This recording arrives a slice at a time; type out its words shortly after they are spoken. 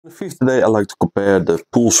the video today, I like to compare the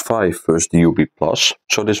Pulse 5 versus the UB Plus.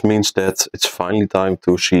 So this means that it's finally time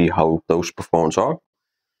to see how those performance are.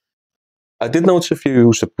 I did notice if you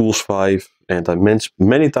use the Pulse 5, and I mentioned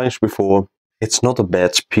many times before, it's not a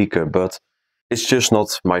bad speaker, but it's just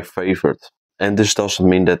not my favorite. And this doesn't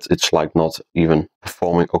mean that it's like not even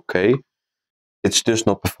performing okay. It's just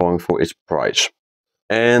not performing for its price.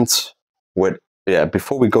 And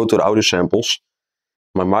before we go to the audio samples,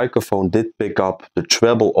 my microphone did pick up the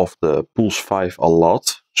treble of the Pulse 5 a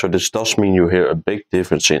lot. So this does mean you hear a big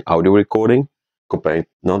difference in audio recording comparing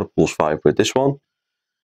another Pulse 5 with this one.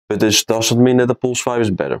 But this doesn't mean that the Pulse 5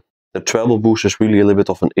 is better. The treble boost is really a little bit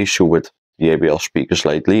of an issue with the Jbl speakers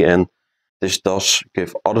lately, and this does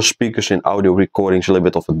give other speakers in audio recordings a little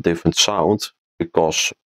bit of a different sound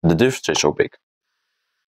because the difference is so big.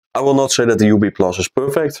 I will not say that the UB Plus is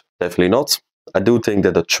perfect, definitely not. I do think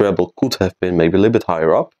that the treble could have been maybe a little bit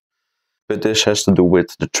higher up, but this has to do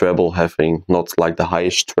with the treble having not like the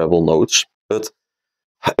highest treble notes. But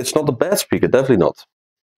it's not a bad speaker, definitely not.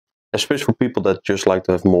 Especially for people that just like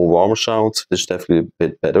to have more warmer sound, this is definitely a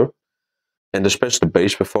bit better. And especially the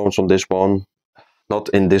bass performance on this one, not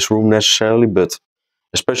in this room necessarily, but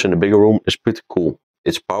especially in the bigger room, is pretty cool.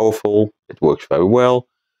 It's powerful, it works very well,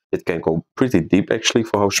 it can go pretty deep actually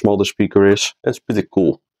for how small the speaker is. It's pretty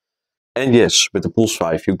cool. And yes, with the Pulse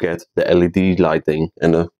 5 you get the LED lighting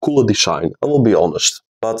and a cooler design, I will be honest.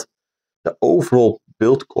 But the overall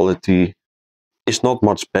build quality is not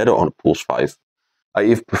much better on the Pulse 5. I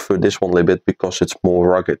even prefer this one a little bit because it's more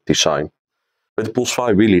rugged design. With the Pulse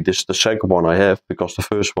 5 really, this is the second one I have because the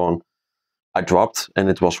first one I dropped and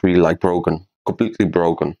it was really like broken, completely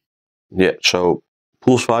broken. Yeah, so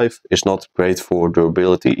Pulse 5 is not great for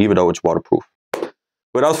durability even though it's waterproof.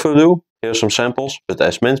 Without further ado, here are some samples, but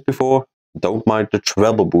as mentioned before, don't mind the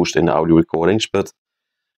treble boost in the audio recordings, but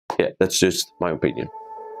yeah, that's just my opinion.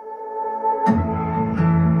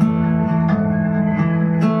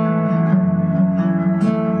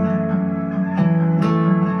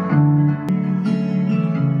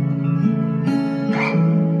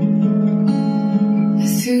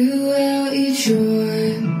 Threw out your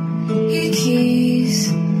drawer, your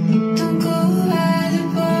keys. Don't go by the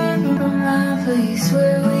bar, but my place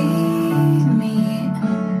where we meet.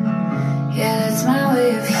 Yeah, that's my way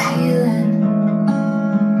of healing.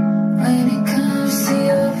 When it comes to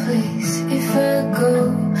your place, if I go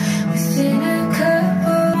within a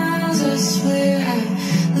couple miles, I swear I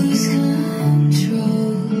lose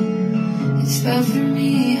control. It's bad for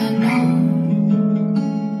me, I know.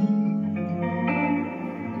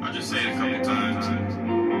 I'll just say it a couple times.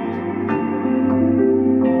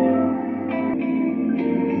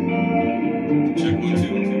 Check 1, 2.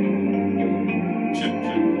 Check,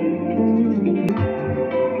 check.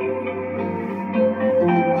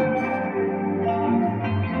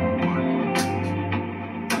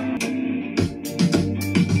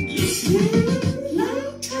 It's been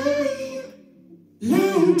a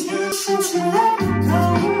long time since I